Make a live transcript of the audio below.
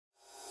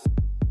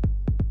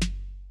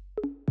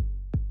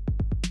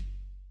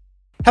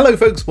Hello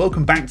folks,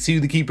 welcome back to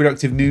the Keep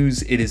Productive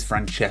News. It is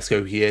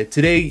Francesco here.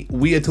 Today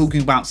we are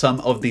talking about some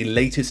of the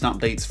latest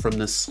updates from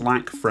the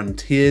Slack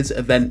Frontiers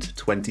event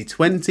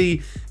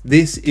 2020.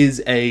 This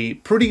is a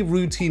pretty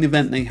routine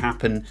event. They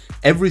happen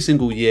every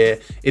single year.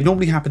 It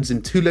normally happens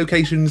in two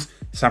locations,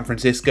 San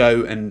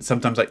Francisco and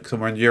sometimes like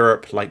somewhere in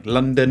Europe like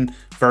London.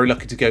 Very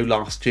lucky to go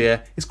last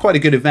year. It's quite a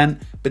good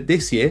event, but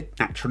this year,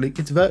 naturally,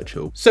 it's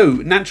virtual. So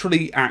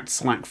naturally at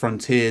Slack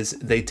Frontiers,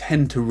 they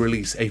tend to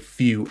release a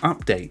few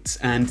updates.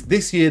 And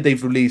this year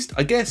they've released,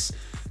 I guess,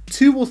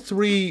 2 or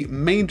 3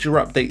 major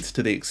updates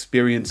to the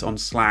experience on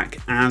Slack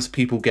as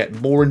people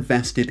get more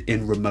invested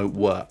in remote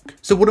work.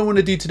 So what I want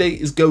to do today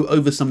is go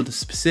over some of the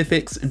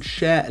specifics and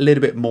share a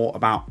little bit more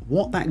about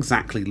what that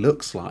exactly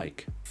looks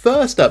like.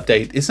 First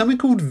update is something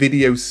called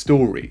Video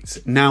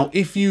Stories. Now,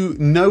 if you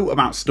know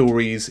about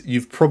stories,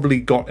 you've probably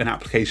got an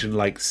application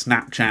like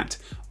Snapchat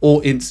or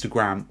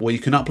Instagram where you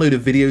can upload a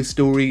video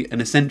story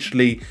and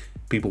essentially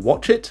people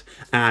watch it,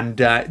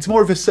 and it's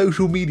more of a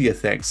social media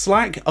thing.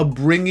 Slack are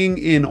bringing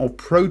in or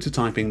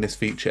prototyping this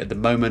feature at the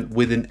moment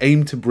with an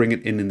aim to bring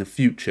it in the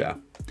future.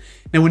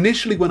 Now,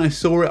 initially when I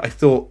saw it, I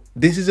thought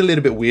this is a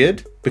little bit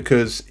weird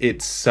because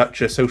it's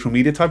such a social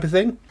media type of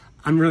thing.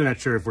 I'm really not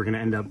sure if we're going to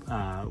end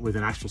up with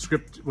an actual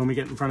script when we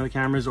get in front of the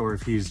cameras or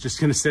if he's just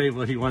going to say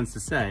what he wants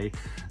to say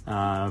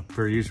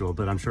per usual,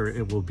 but I'm sure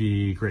it will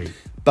be great.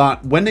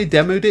 But when they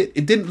demoed it,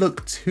 it didn't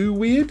look too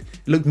weird.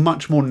 It looked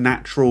much more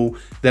natural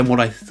than what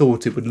I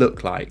thought it would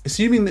look like.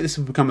 Assuming that this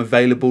will become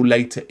available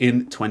later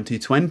in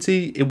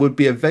 2020, it would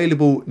be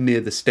available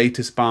near the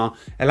status bar,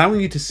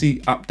 allowing you to see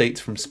updates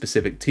from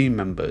specific team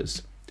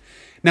members.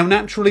 Now,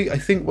 naturally, I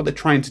think what they're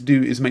trying to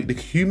do is make the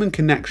human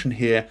connection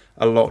here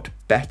a lot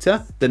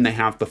better than they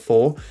have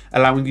before,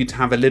 allowing you to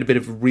have a little bit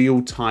of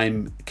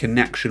real-time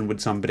connection with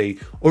somebody,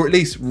 or at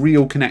least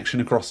real connection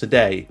across a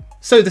day.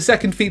 So the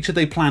second feature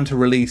they plan to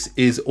release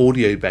is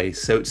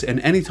audio-based. So it's an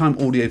anytime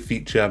audio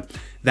feature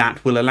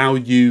that will allow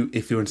you,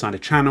 if you're inside a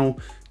channel,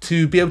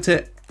 to be able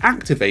to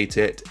activate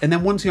it, and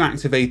then once you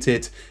activate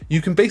it,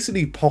 you can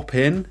basically pop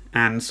in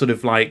and sort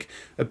of like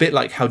a bit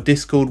like how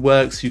Discord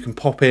works. You can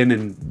pop in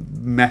and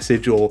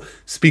message or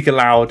speak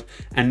aloud,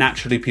 and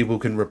naturally people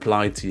can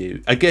reply to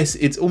you. I guess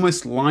it's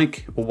almost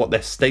like, or what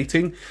they're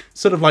stating,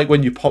 sort of like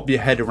when you pop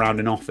your head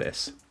around an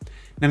office.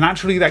 Now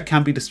naturally that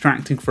can be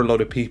distracting for a lot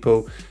of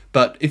people,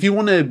 but if you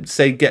want to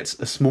say get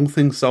a small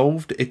thing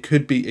solved, it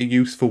could be a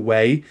useful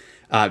way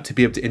to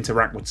be able to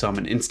interact with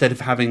someone instead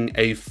of having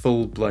a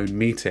full-blown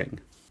meeting.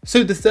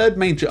 So the third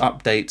major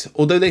update,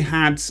 although they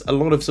had a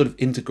lot of sort of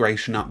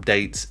integration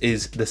updates,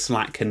 is the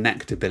Slack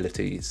Connect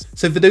abilities.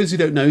 So for those who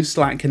don't know,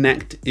 Slack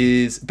Connect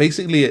is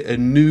basically a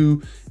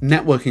new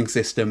networking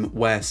system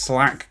where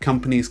Slack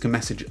companies can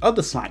message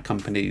other Slack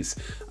companies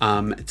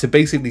to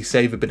basically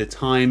save a bit of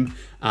time.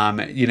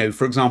 You know,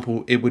 for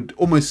example, it would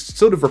almost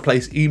sort of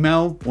replace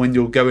email when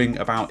you're going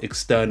about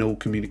external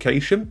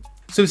communication.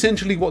 So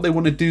essentially what they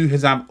want to do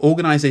is have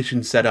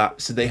organizations set up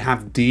so they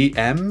have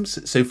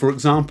DMs. So for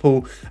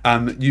example,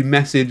 you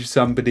message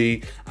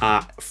somebody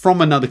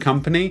from another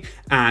company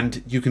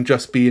and you can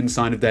just be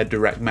inside of their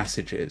direct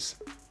messages.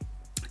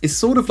 It's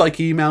sort of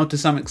like email to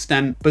some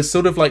extent, but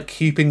sort of like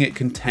keeping it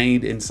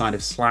contained inside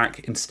of Slack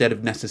instead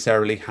of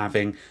necessarily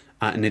having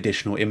an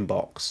additional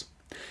inbox.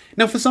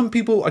 Now, for some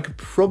people, I could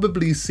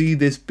probably see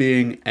this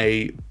being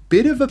a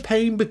bit of a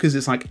pain because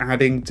it's like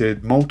adding to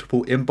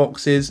multiple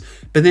inboxes.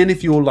 But then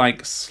if you're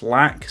like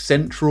Slack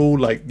Central,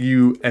 like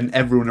you and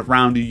everyone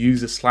around you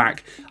uses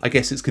Slack, I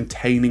guess it's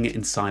containing it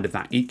inside of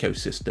that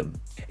ecosystem.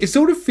 It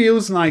sort of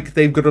feels like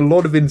they've got a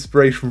lot of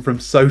inspiration from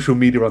social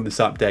media on this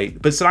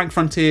update, but Slack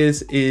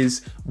Frontiers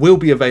will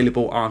be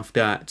available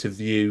after to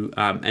view,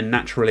 and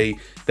naturally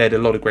they had a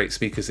lot of great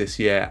speakers this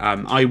year.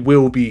 I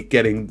will be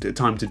getting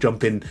time to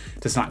jump in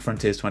to Slack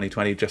Frontiers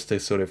 2020 just to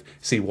sort of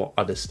see what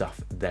other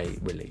stuff they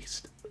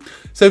released.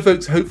 So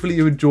folks, hopefully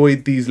you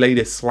enjoyed these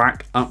latest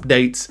Slack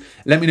updates.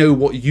 Let me know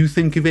what you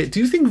think of it. Do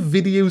you think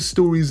video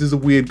stories is a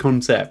weird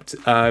concept?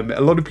 A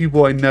lot of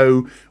people I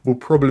know will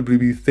probably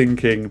be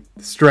thinking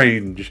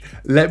strange.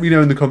 Let me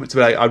know in the comments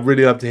below. I'd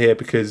really love to hear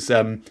because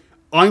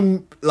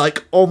I'm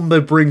like on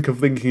the brink of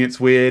thinking it's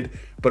weird,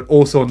 but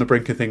also on the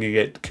brink of thinking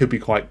it could be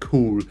quite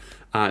cool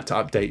to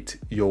update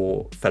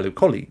your fellow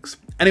colleagues.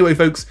 Anyway,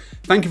 folks,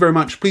 thank you very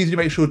much. Please do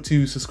make sure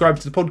to subscribe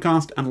to the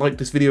podcast and like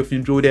this video if you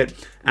enjoyed it.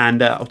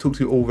 And I'll talk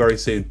to you all very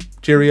soon.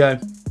 Cheerio.